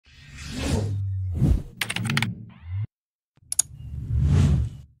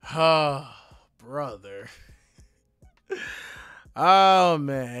Oh, brother. Oh,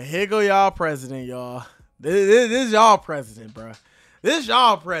 man. Here go y'all president, y'all. This is y'all president, bro. This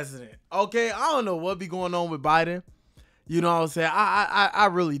y'all president. Okay, I don't know what be going on with Biden. You know what I'm saying? I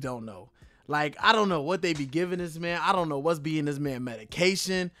really don't know. Like, I don't know what they be giving this man. I don't know what's being this man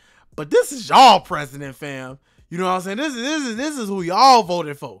medication. But this is y'all president, fam. You know what I'm saying? This is who y'all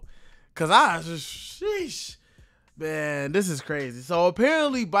voted for. Cause I just, sheesh. Man, this is crazy. So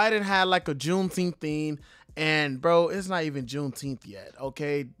apparently Biden had like a Juneteenth theme. And bro, it's not even Juneteenth yet.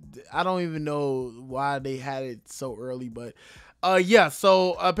 Okay, I don't even know why they had it so early, but yeah.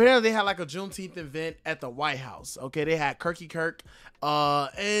 So apparently they had like a Juneteenth event at the White House. Okay, they had Kirk,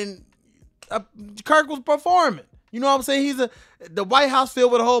 and Kirk was performing. You know what I'm saying? The White House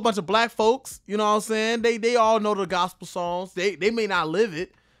filled with a whole bunch of black folks. You know what I'm saying? They all know the gospel songs. They may not live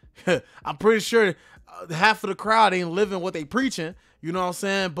it. I'm pretty sure half of the crowd ain't living what they preaching. You know what I'm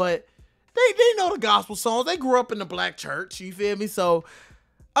saying? But they know the gospel songs. They grew up in the black church. You feel me? So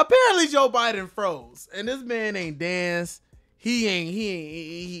apparently Joe Biden froze, and this man ain't danced.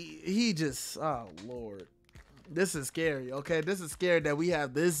 He just, oh Lord, this is scary. Okay, this is scary that we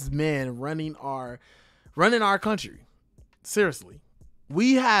have this man running our country. Seriously,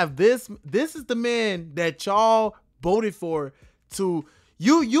 we have this. This is the man that y'all voted for to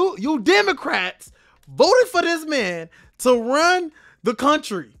you Democrats voted for this man to run the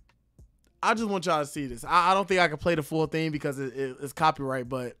country. I just want y'all to see this. I don't think I can play the full thing because it's copyright,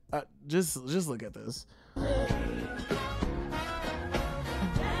 but just look at this.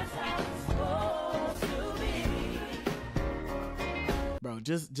 Bro,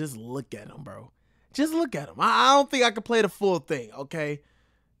 just look at him, bro. Just look at him. I don't think I can play the full thing, okay?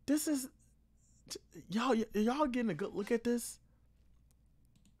 This is y'all getting a good look at this?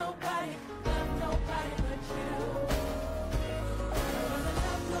 Nobody but you.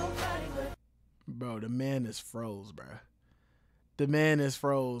 Bro, the man is froze, bro. The man is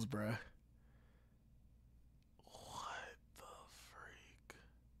froze, bro. What the freak?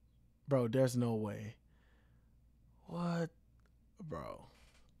 Bro, there's no way. What? Bro.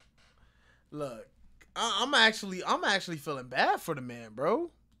 Look, I'm actually feeling bad for the man,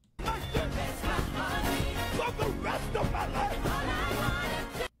 bro.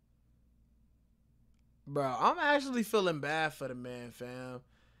 Bro, I'm actually feeling bad for the man, fam.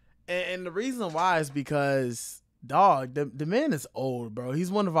 And the reason why is because, dog, the man is old, bro.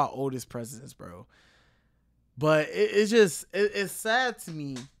 He's one of our oldest presidents, bro. But it's sad to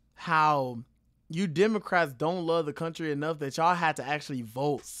me how you Democrats don't love the country enough that y'all had to actually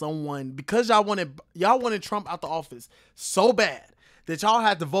vote someone because y'all wanted Trump out the office so bad that y'all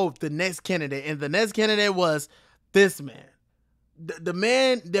had to vote the next candidate, and the next candidate was this man. The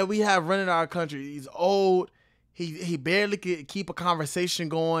man that we have running our country, he's old. He barely could keep a conversation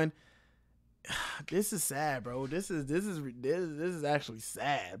going. This is sad, bro. This is actually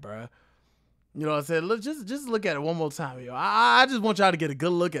sad, bro. You know what I'm saying? Look, just look at it one more time, yo. I just want y'all to get a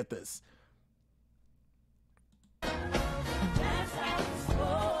good look at this.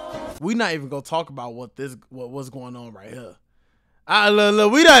 We not even gonna talk about what's going on right here.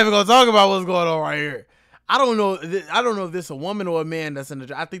 Look, we not even gonna talk about what's going on right here. I don't know if this a woman or a man that's in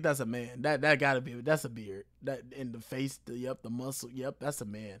the. I think that's a man. That gotta be. That's a beard. That in the face. The muscle. Yep, that's a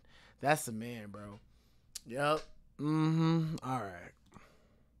man. That's a man, bro. Yep. All right.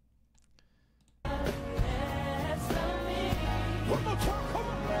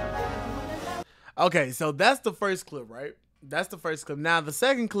 Okay, so that's the first clip, right? That's the first clip. Now, the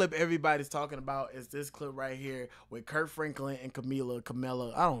second clip everybody's talking about is this clip right here with Kirk Franklin and Camilla.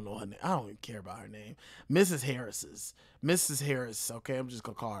 I don't know her name. I don't even care about her name. Mrs. Harris. Okay, I'm just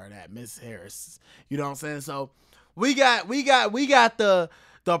gonna call her that, Mrs. Harris. You know what I'm saying? So we got the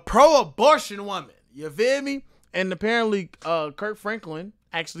pro-abortion woman. You feel me? And apparently, Kirk Franklin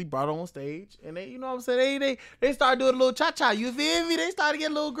actually brought her on stage, and they, you know what I'm saying, they started doing a little cha-cha, you feel me? They started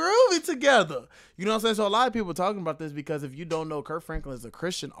getting a little groovy together. You know what I'm saying? So a lot of people are talking about this because if you don't know, Kirk Franklin is a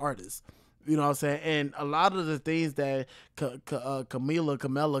Christian artist. You know what I'm saying? And a lot of the things that Kamala,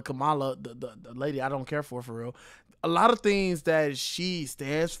 the lady I don't care for real, a lot of things that she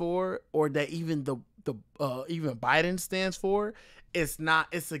stands for, or that even even Biden stands for, it's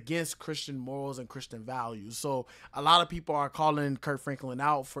against Christian morals and Christian values. So a lot of people are calling Kirk Franklin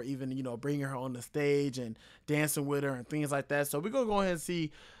out for even, you know, bringing her on the stage and dancing with her and things like that. So we're going to go ahead and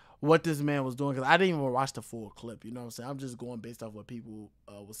see what this man was doing, because I didn't even watch the full clip. You know what I'm saying? I'm just going based off what people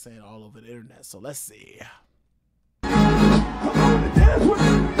was saying all over the internet. So let's see.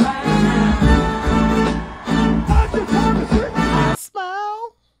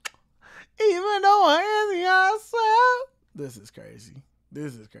 Smile, even though I am yourself. This is crazy.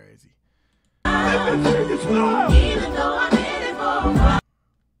 This is crazy.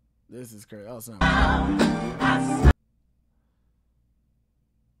 This is crazy. Oh, sorry.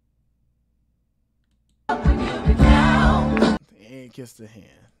 And kiss the hand.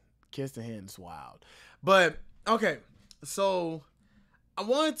 Kiss the hand is wild. But okay, so I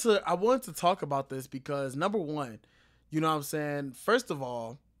wanted to talk about this because number one, you know what I'm saying? First of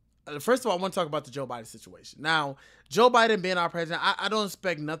all, I want to talk about the Joe Biden situation. Now, Joe Biden being our president, I don't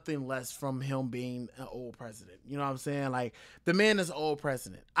expect nothing less from him being an old president. You know what I'm saying? Like, the man is an old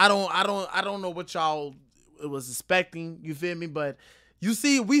president. I don't know what y'all was expecting. You feel me? But you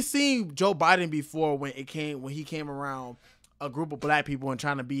see, we seen Joe Biden before when he came around a group of black people and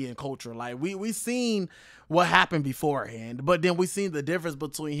trying to be in culture. Like, we seen what happened beforehand, but then we seen the difference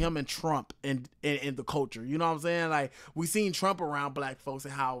between him and Trump and the culture. You know what I'm saying? Like, we seen Trump around black folks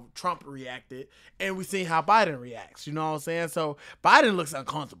and how Trump reacted, and we seen how Biden reacts. You know what I'm saying? So Biden looks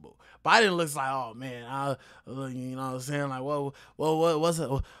uncomfortable. Biden looks like, oh man, you know what I'm saying? Like,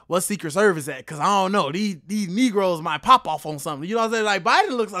 what's Secret Service at? Cause I don't know. These Negroes might pop off on something. You know what I'm saying? Like,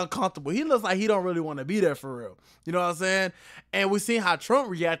 Biden looks uncomfortable. He looks like he don't really want to be there for real. You know what I'm saying? And we seen how Trump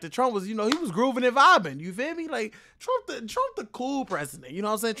reacted. Trump was, he was grooving and vibing. You feel me? Like, Trump the cool president. You know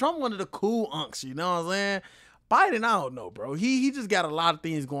what I'm saying? Trump one of the cool unks. You know what I'm saying? Biden, I don't know, bro. He just got a lot of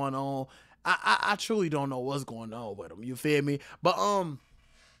things going on. I truly don't know what's going on with him. You feel me? But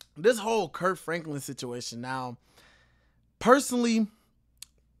this whole Kirk Franklin situation now, personally,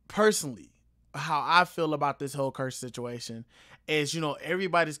 how I feel about this whole Kirk situation is,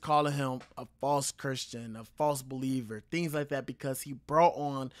 everybody's calling him a false Christian, a false believer, things like that, because he brought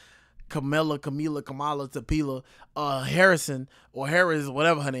on Kamala Harrison, or Harris,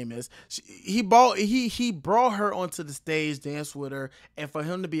 whatever her name is. He brought her onto the stage, danced with her, and for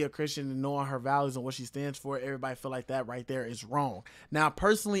him to be a Christian and knowing her values and what she stands for, everybody feel like that right there is wrong. Now,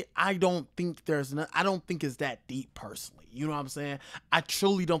 personally, I don't think it's that deep personally. You know what I'm saying? I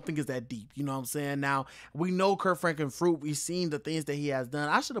truly don't think it's that deep. You know what I'm saying? Now, we know Kirk Franklin fruit. We've seen the things that he has done.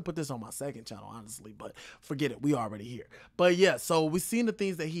 I should have put this on my second channel, honestly, but forget it. We already here. But yeah, so we've seen the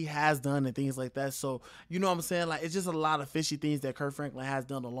things that he has done and things like that. So, you know what I'm saying? Like, it's just a lot of fishy things that Kirk Franklin has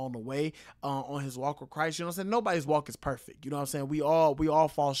done along the way on his walk with Christ. You know what I'm saying? Nobody's walk is perfect. You know what I'm saying? We all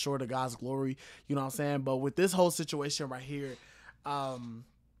fall short of God's glory. You know what I'm saying? But with this whole situation right here, I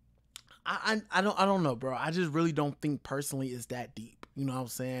don't know, bro. I just really don't think personally it's that deep. You know what I'm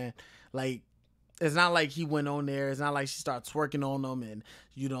saying? Like, it's not like he went on there. It's not like she starts twerking on them and,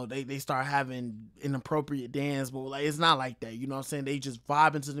 they start having inappropriate dance. But, like, it's not like that. You know what I'm saying? They just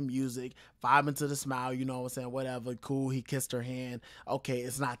vibing to the music, vibing to the smile. You know what I'm saying? Whatever. Cool. He kissed her hand. Okay,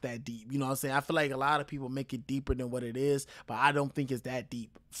 it's not that deep. You know what I'm saying? I feel like a lot of people make it deeper than what it is. But I don't think it's that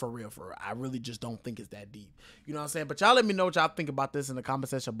deep. For real. I really just don't think it's that deep. You know what I'm saying? But y'all let me know what y'all think about this in the comment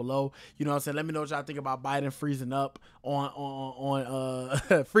section below. You know what I'm saying? Let me know what y'all think about Biden freezing up on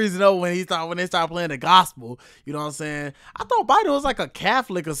freezing up when they start playing the gospel. You know what I'm saying? I thought Biden was like a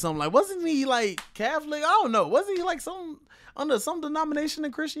Catholic or something. Like, wasn't he like Catholic? I don't know. Wasn't he like under some denomination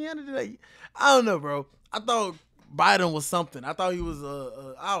in Christianity? Like, I don't know, bro. I thought Biden was something. I thought he was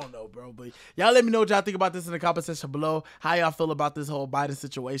I don't know, bro. But y'all let me know what y'all think about this in the comment section below. How y'all feel about this whole Biden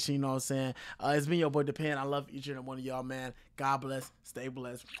situation? You know what I'm saying? It's been your boy Depend. I love each and every one of y'all, man. God bless. Stay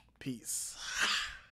blessed. Peace.